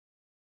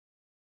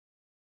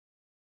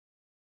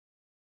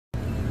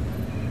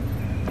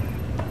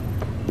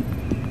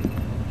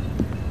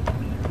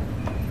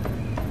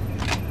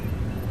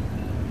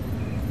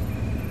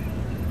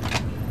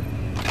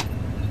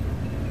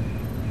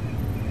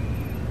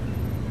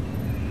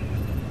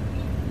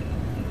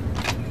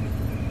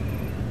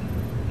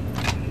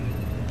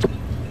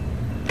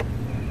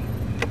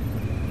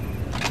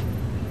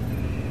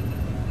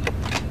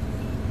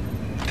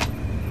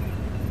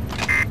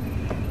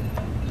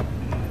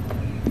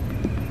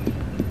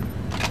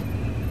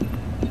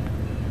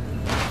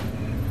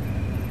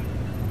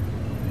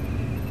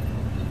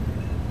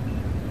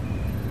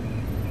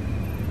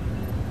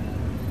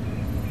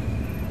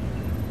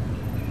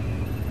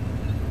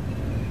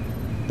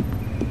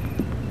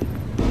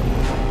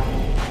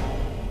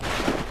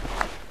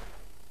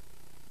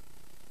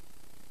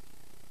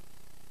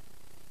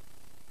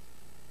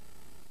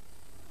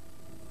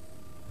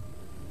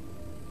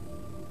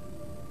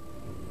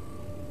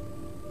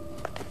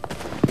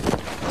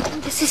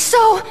This is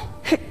so...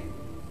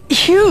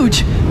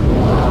 huge!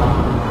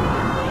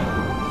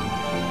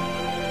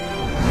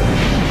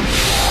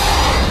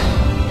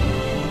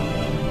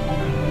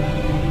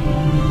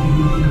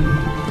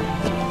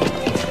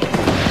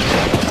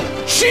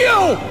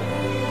 Shio!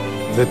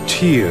 The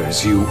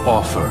tears you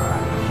offer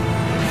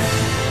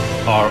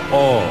are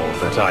all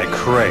that I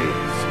crave.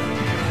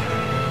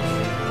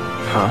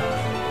 Huh?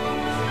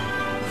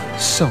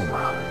 Soma.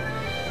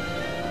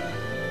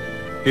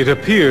 It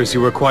appears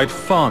you were quite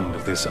fond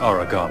of this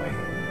Aragami.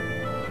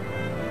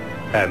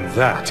 And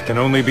that can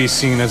only be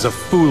seen as a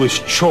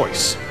foolish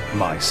choice,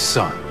 my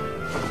son.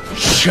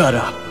 Shut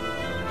up!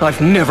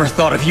 I've never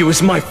thought of you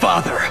as my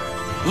father!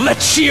 Let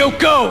Shio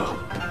go!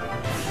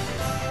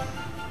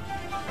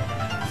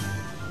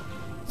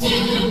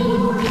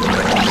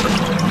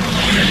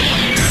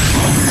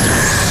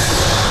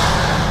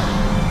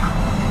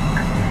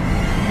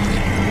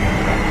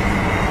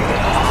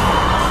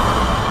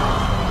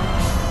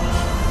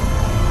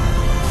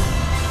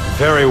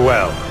 Very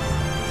well.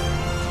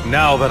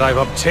 Now that I've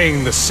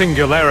obtained the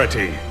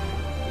singularity,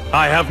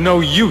 I have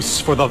no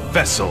use for the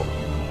vessel.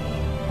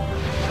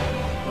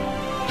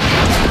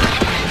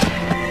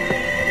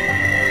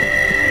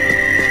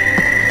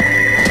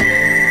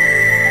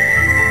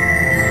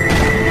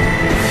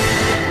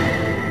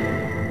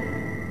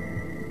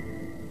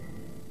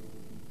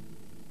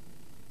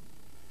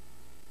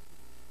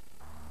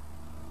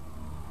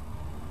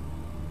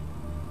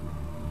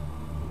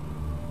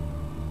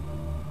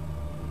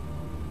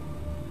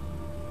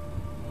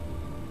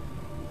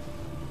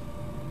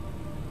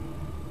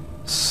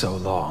 So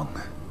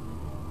long.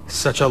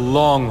 Such a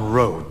long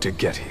road to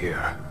get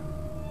here.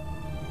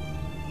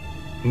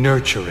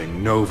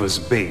 Nurturing Nova's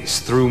base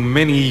through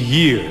many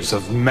years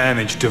of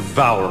managed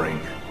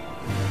devouring.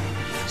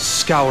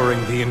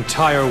 Scouring the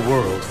entire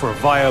world for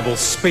viable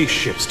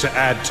spaceships to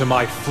add to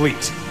my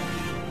fleet.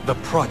 The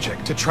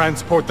project to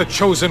transport the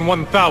Chosen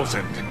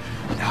 1000.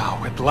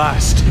 Now, at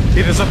last,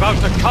 it is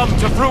about to come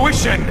to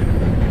fruition!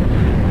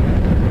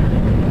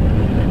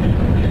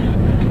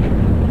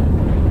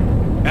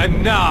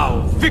 And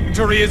now,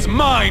 victory is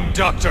mine,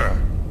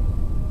 Doctor!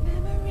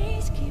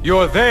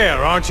 You're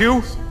there, aren't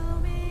you?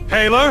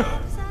 Paler?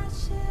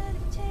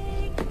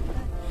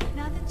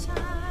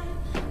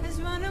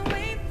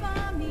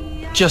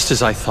 Just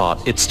as I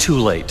thought, it's too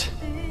late.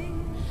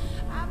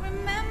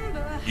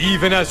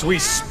 Even as we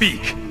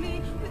speak,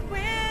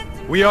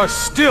 we are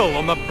still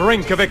on the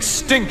brink of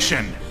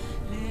extinction.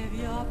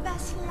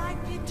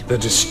 The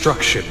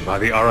destruction by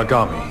the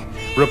Aragami,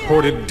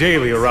 reported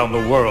daily around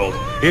the world,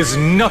 is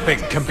nothing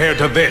compared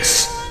to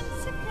this.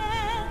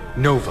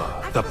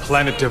 Nova, the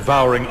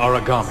planet-devouring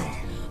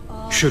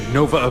Aragami. Should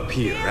Nova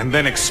appear and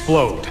then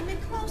explode,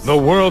 the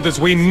world as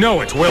we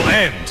know it will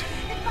end.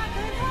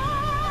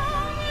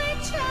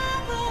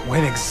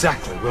 When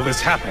exactly will this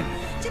happen?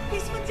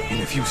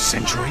 In a few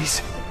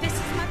centuries?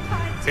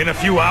 In a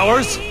few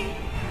hours?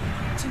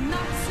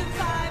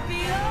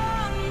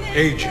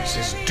 Aegis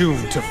is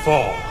doomed to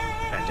fall.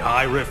 And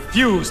I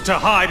refuse to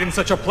hide in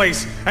such a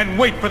place and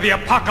wait for the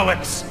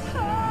apocalypse!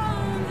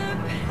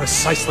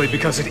 Precisely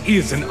because it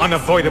is an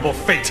unavoidable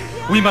fate,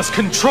 we must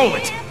control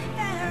it!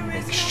 And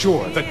make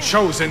sure the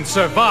Chosen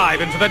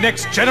survive into the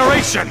next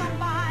generation!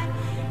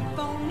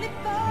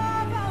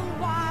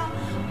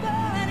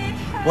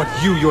 What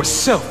you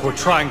yourself were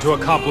trying to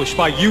accomplish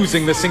by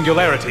using the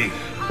Singularity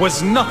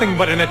was nothing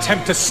but an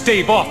attempt to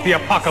stave off the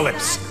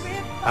apocalypse.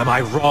 Am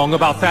I wrong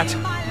about that,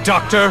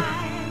 Doctor?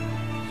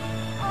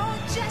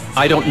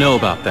 I don't know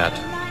about that.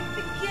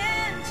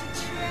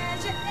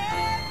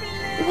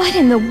 What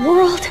in the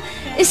world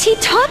is he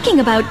talking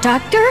about,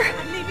 Doctor?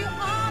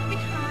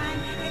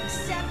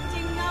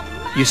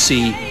 You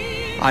see,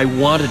 I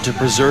wanted to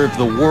preserve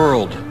the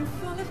world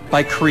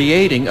by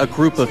creating a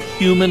group of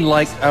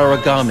human-like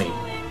Aragami.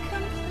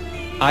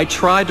 I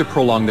tried to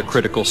prolong the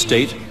critical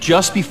state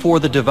just before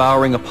the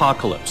devouring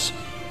apocalypse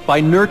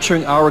by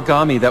nurturing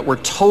Aragami that were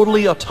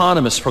totally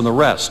autonomous from the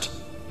rest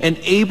and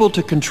able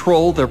to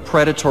control their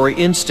predatory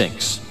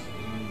instincts.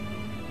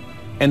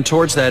 And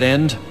towards that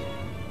end,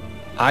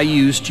 I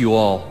used you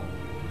all,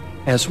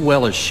 as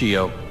well as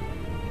Shio.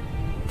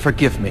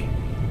 Forgive me.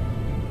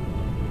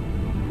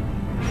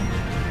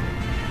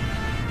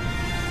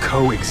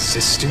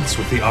 Coexistence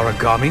with the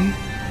Aragami?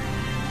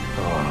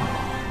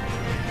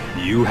 Oh,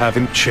 you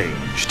haven't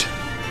changed.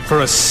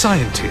 For a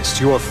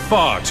scientist, you're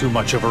far too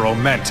much of a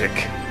romantic.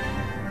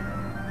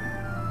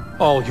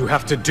 All you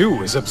have to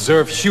do is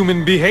observe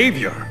human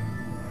behavior.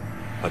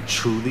 A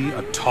truly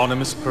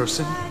autonomous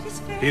person?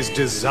 His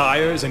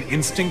desires and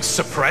instincts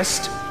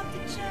suppressed?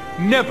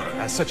 Never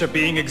has such a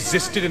being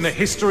existed in the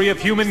history of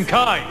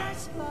humankind.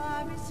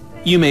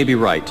 You may be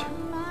right.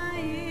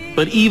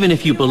 But even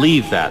if you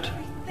believe that,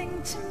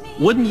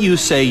 wouldn't you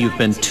say you've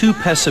been too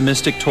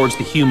pessimistic towards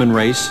the human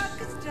race?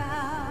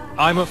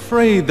 I'm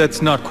afraid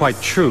that's not quite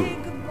true,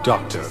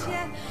 Doctor.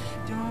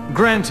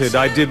 Granted,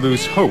 I did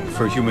lose hope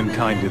for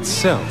humankind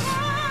itself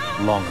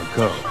long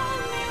ago.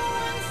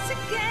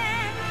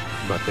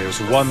 But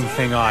there's one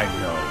thing I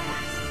know,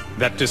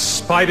 that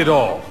despite it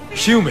all,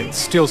 Humans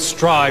still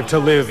strive to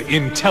live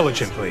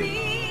intelligently.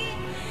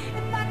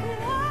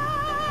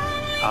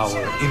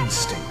 Our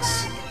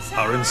instincts,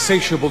 our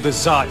insatiable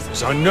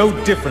desires are no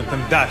different than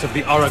that of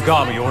the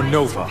Aragami or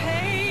Nova.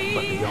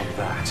 But beyond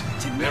that,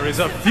 there is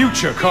a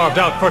future carved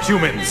out for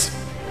humans.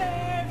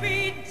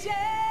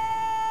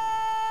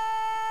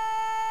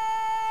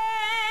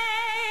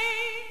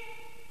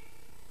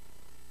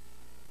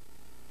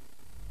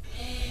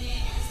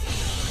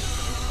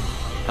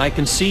 I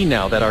can see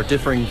now that our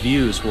differing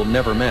views will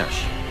never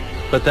mesh.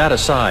 But that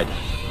aside,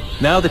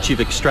 now that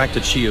you've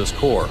extracted Shio's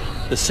core,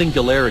 the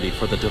singularity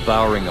for the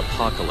devouring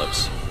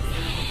apocalypse,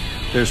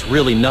 there's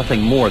really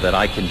nothing more that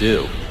I can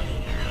do.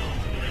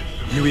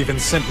 You even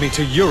sent me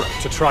to Europe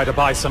to try to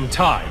buy some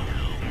time.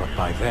 But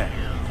by then,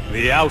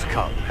 the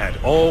outcome had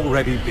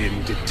already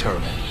been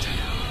determined.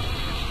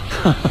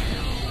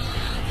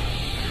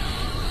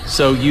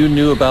 So you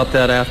knew about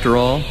that after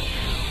all?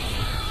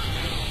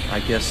 I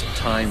guess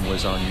time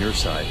was on your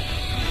side.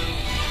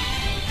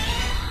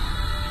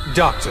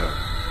 Doctor,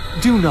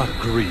 do not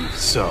grieve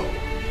so.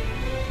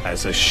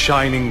 As a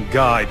shining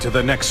guide to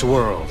the next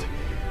world,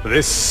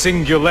 this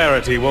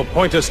singularity will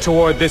point us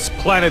toward this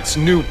planet's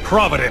new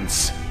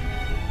providence.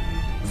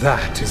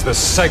 That is the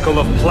cycle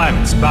of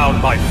planets bound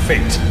by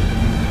fate.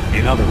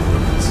 In other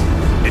words,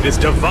 it is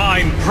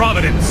divine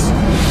providence.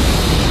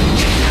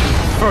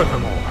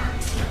 Furthermore,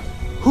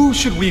 who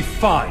should we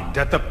find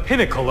at the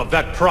pinnacle of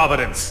that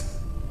providence?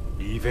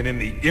 Even in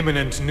the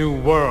imminent new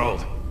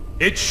world,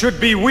 it should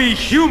be we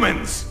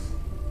humans!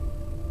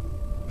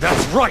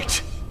 That's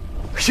right!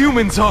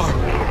 Humans are...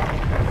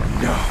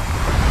 No.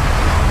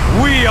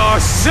 We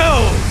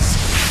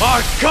ourselves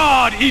are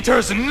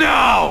God-Eaters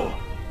now!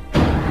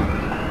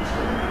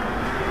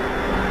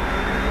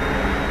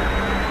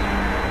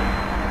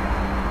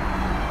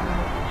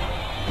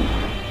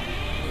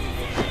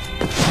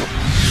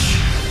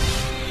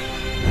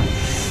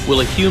 Will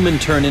a human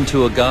turn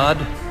into a god?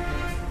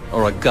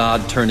 Or a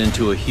god turn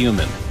into a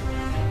human?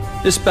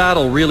 This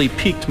battle really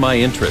piqued my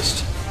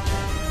interest,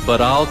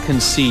 but I'll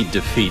concede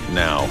defeat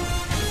now.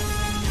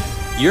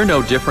 You're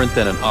no different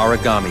than an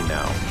Aragami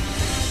now,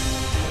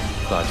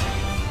 but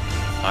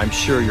I'm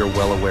sure you're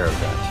well aware of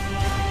that.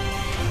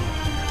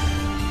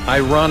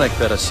 Ironic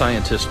that a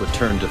scientist would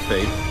turn to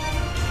faith,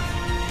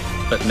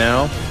 but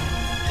now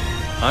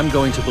I'm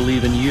going to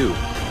believe in you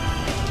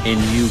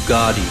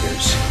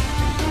God-Eaters.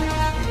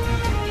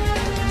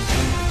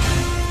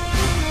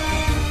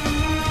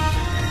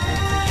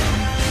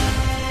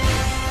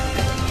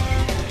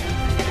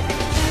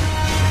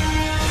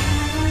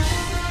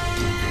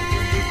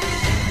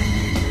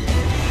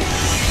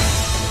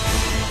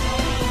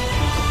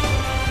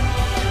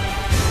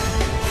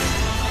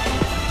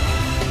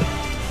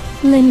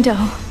 Lindo,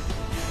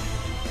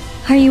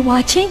 are you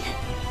watching?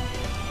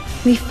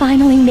 We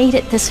finally made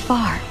it this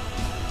far,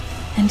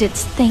 and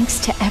it's thanks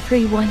to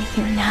everyone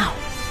here now.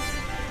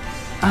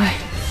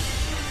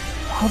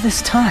 All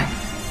this time,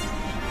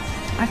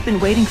 I've been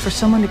waiting for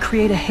someone to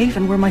create a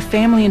haven where my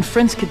family and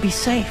friends could be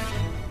safe.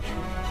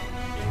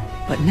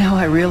 But now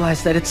I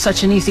realize that it's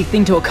such an easy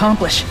thing to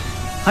accomplish.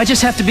 I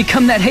just have to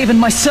become that haven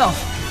myself,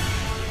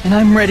 and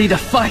I'm ready to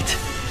fight.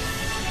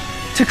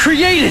 To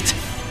create it!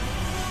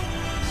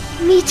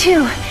 Me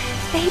too.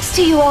 Thanks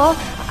to you all,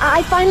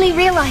 I finally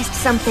realized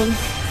something.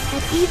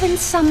 That even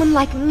someone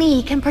like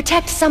me can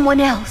protect someone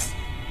else.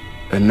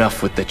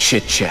 Enough with the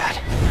chit-chat.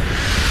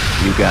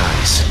 You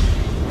guys,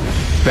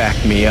 back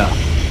me up.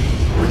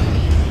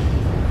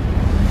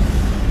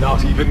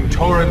 Not even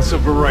torrents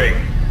of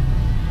rain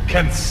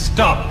can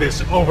stop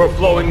this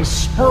overflowing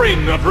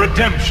spring of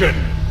redemption.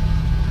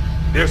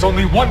 There's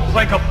only one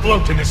plank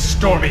afloat in this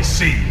stormy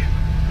sea,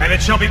 and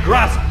it shall be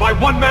grasped by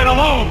one man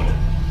alone.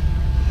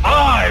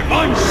 I,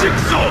 Von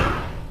Schicksal!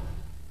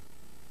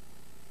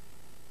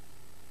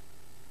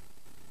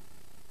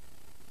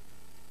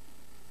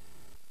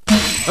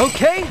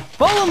 Okay,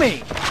 follow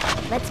me!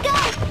 Let's go!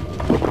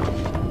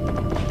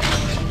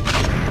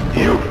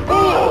 You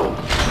fool!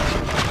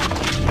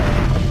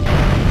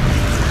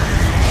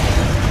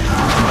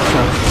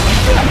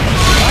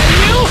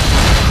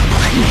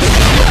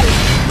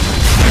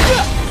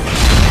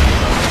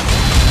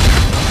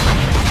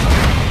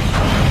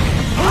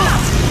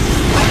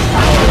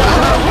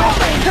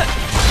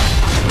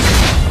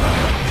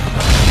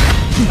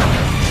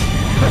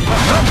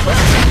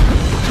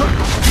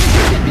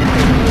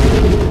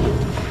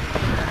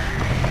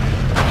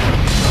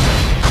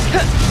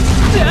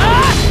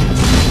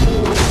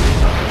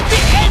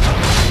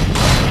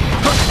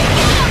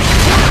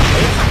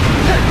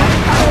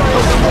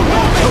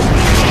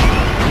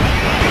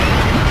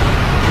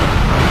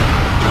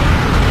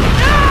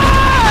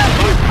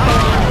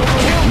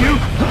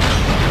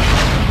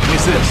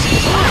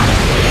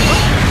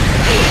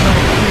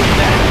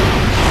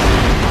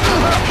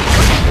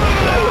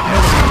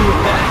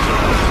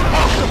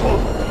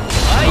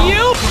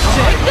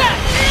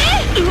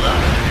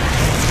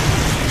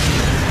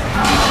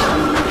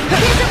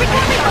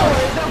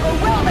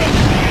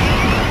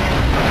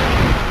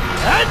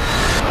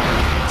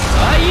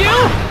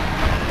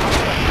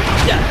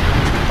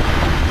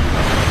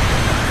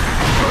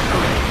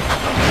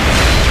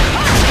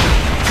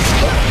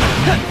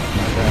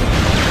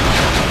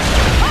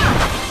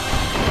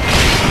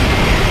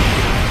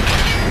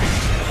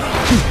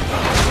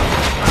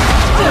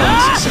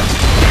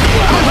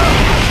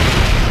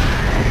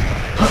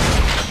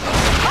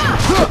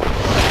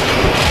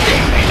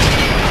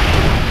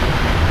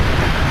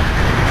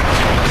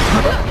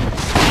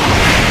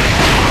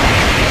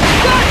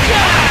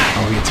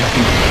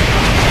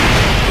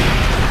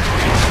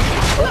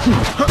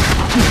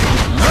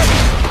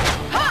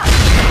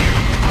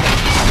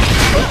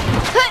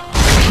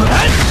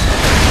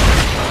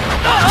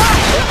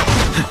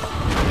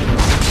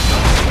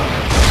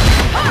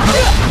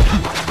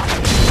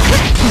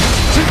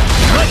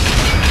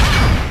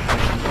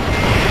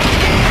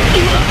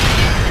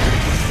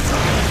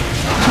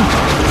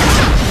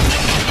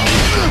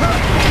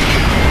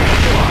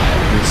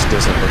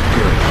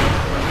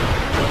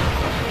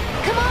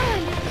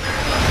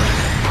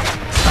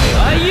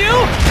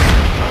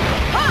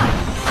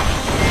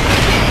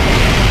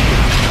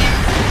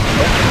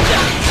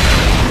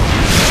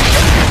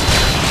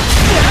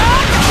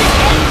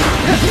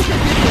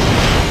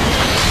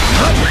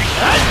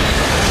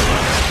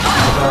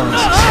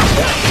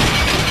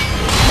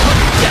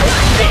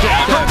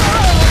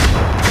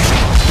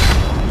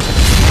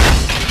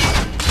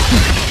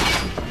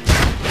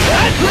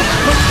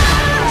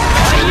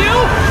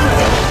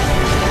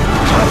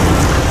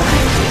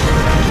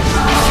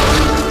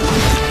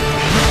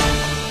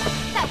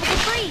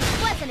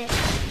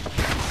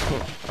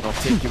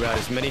 you out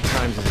as many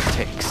times as it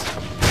takes.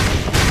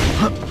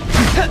 Don't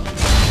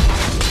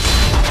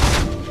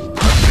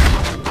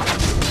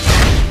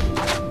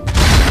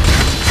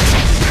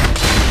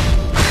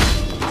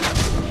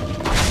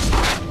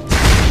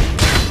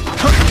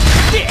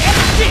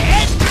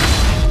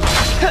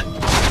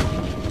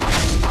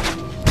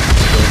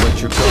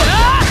let your guard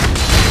down.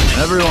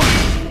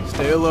 Everyone,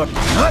 stay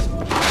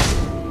alert.